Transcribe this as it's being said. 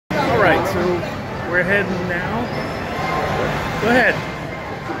Alright, so we're heading now. Go ahead.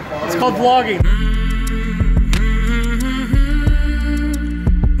 It's called vlogging.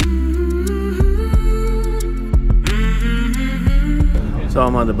 So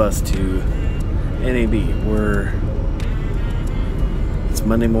I'm on the bus to NAB. It's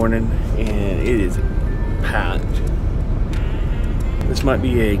Monday morning and it is packed. This might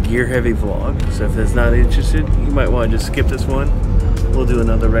be a gear heavy vlog, so if that's not interested, you might want to just skip this one. We'll do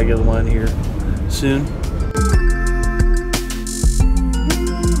another regular one here soon.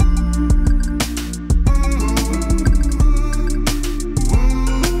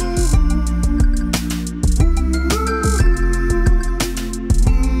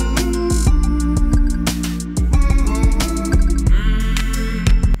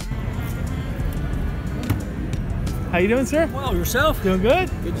 How you doing, sir? Well, yourself? Doing good?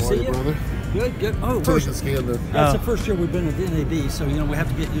 Good to see you. Brother. Good, good. Oh, First to scan the. that's the first year we've been at NAB, so you know we have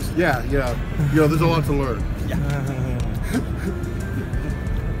to get used to. Yeah. You know, there's a lot to learn. Yeah.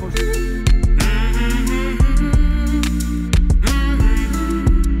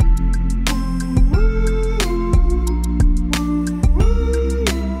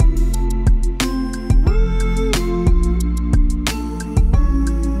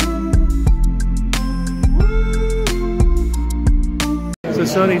 So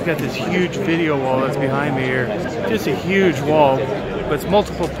Sony's got this huge video wall that's behind me here. Just a huge wall, but it's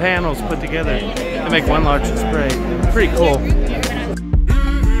multiple panels put together to make one large display. Pretty cool.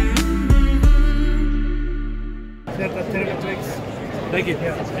 Thank you.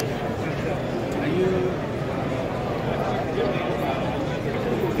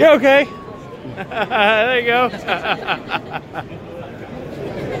 Yeah, okay. There you go.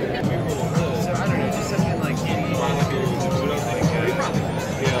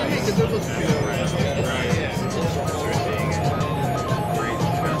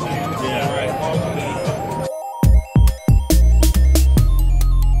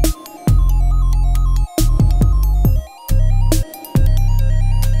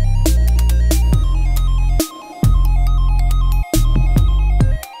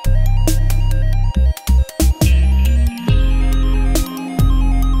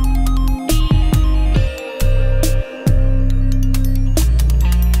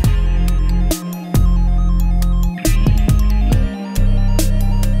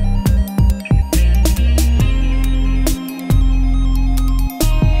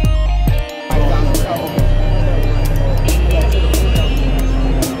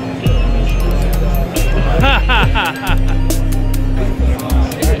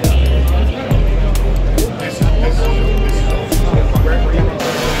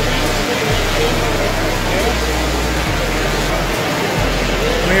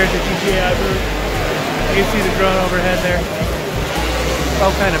 Here at the GTI booth. You can see the drone overhead there.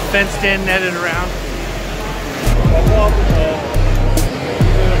 All kind of fenced in, netted around.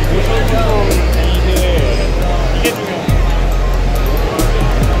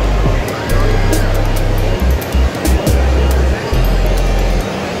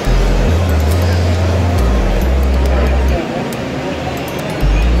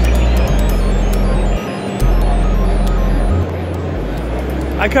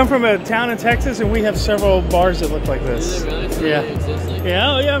 I come from a town in Texas, and we have several bars that look like this. Really? So yeah.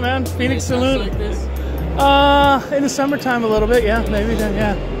 Yeah, oh yeah, man. Phoenix Saloon. Like this? In the summertime a little bit, yeah, maybe then,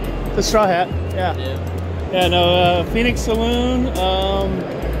 yeah. The straw hat, yeah. Yeah, no, Phoenix Saloon,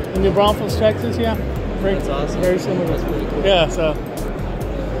 in New Braunfels, Texas, yeah. That's awesome. Very similar. That's pretty cool. Yeah, so.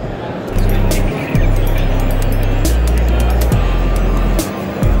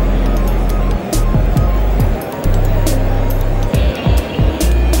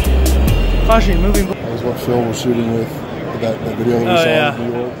 Caution, moving. That was what Phil was shooting with that video that we saw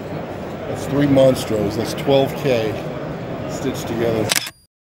in New York. That's 3 Monstros. That's 12K stitched together.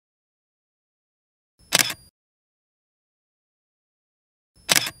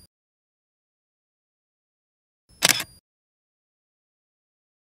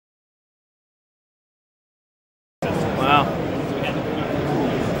 Wow.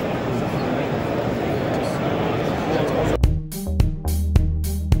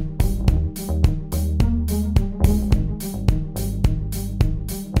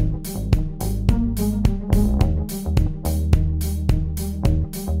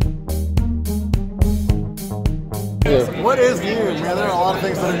 What is new, man? There are a lot of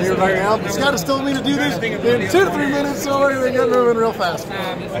things that are new right now. It's got to still need to do this in 2 to 3 minutes, so we're going to get moving real fast.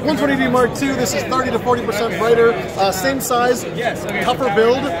 120D Mark II, this is 30 to 40% brighter, same size, tougher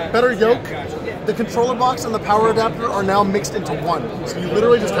build, better yoke. The controller box and the power adapter are now mixed into one. So you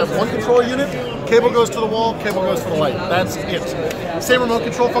literally just have one controller unit, Cable goes to the wall, cable goes to the light. That's it. Same remote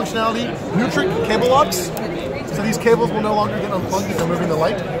control functionality, Nutric cable locks. So these cables will no longer get unplugged as they're moving the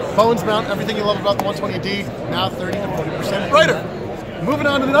light. Phones mount, everything you love about the 120D, now 30 to 40% brighter. Moving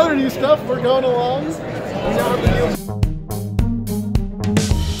on to the other new stuff, we're going along.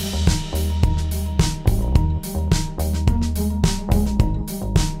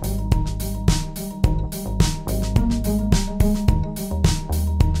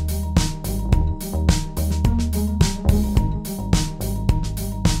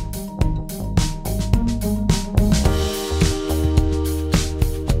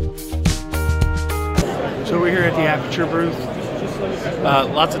 So we're here at the Aperture booth.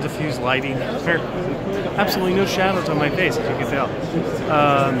 Lots of diffused lighting. Absolutely no shadows on my face, as you can tell.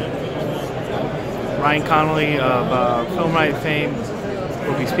 Ryan Connolly of Film Riot fame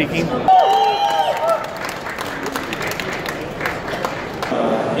will be speaking.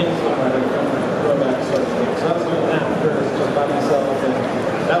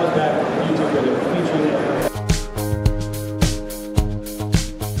 That was back on YouTube video featuring.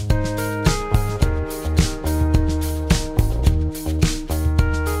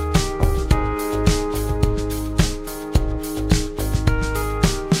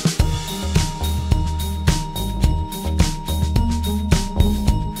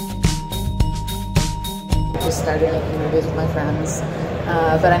 Started making movies with my friends,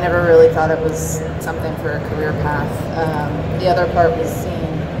 but I never really thought it was something for a career path. The other part was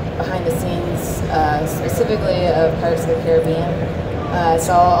seeing behind the scenes, specifically of Pirates of the Caribbean. I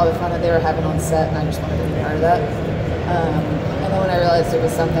saw all the fun that they were having on set, and I just wanted to be part of that. And then when I realized it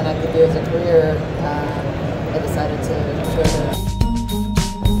was something I could do as a career, I decided to go to.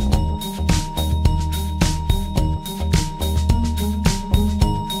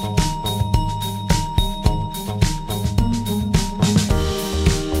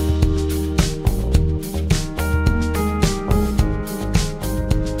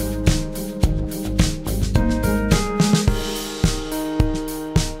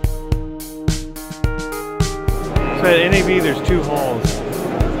 So at NAB there's two halls.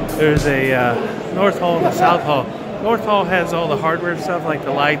 There's a North Hall and a South Hall. North Hall has all the hardware stuff like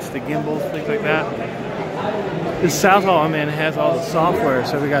the lights, the gimbals, things like that. The South Hall, I'm in, has all the software.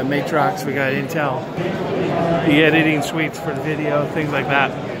 So we got Matrox, we got Intel, the editing suites for the video, things like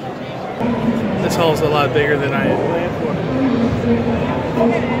that. This hall's a lot bigger than I had planned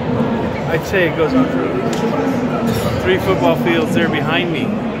for. I'd say it goes on through 3 football fields there behind me.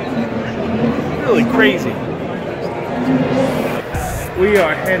 Really crazy. We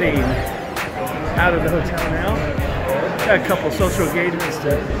are heading out of the hotel now. Got a couple social engagements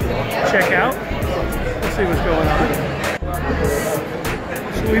to check out. We'll see what's going on.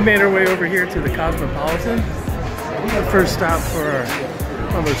 So we made our way over here to the Cosmopolitan. The first stop for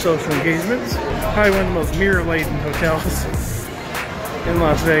our social engagements. Probably one of the most mirror-laden hotels in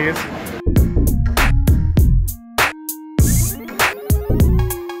Las Vegas.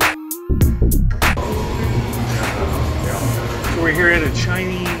 We're here at a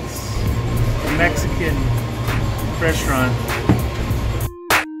Chinese Mexican restaurant.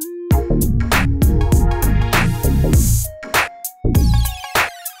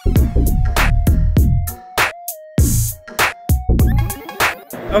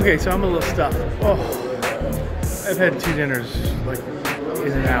 Okay, so I'm a little stuffed. Oh, I've had 2 dinners like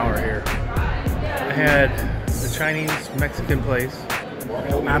in an hour here. I had the Chinese Mexican place,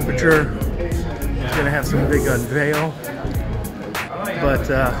 Aperture. It's gonna have some big unveil. But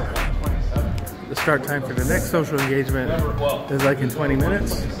the start time for the next social engagement is like in 20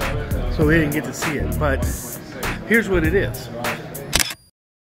 minutes, so we didn't get to see it. But here's what it is.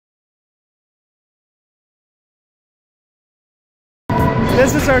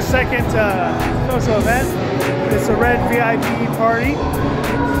 This is our second social event. It's a red VIP party.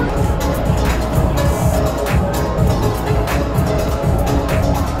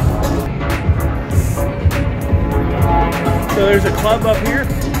 So there's a club up here.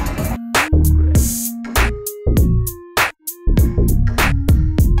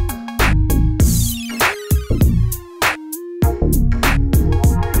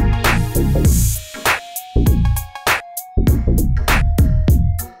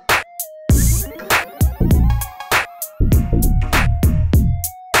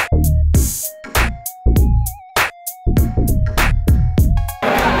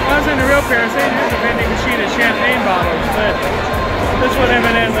 There's a vending machine of champagne bottles, but this one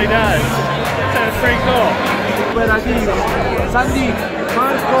evidently does. That's pretty cool. Sandy,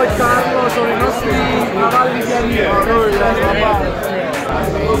 Marco e Carlo sono I nostri cavalli di arrivo.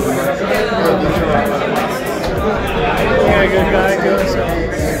 Yeah, good guy, good. So,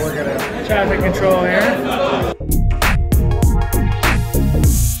 ciao. traffic control here.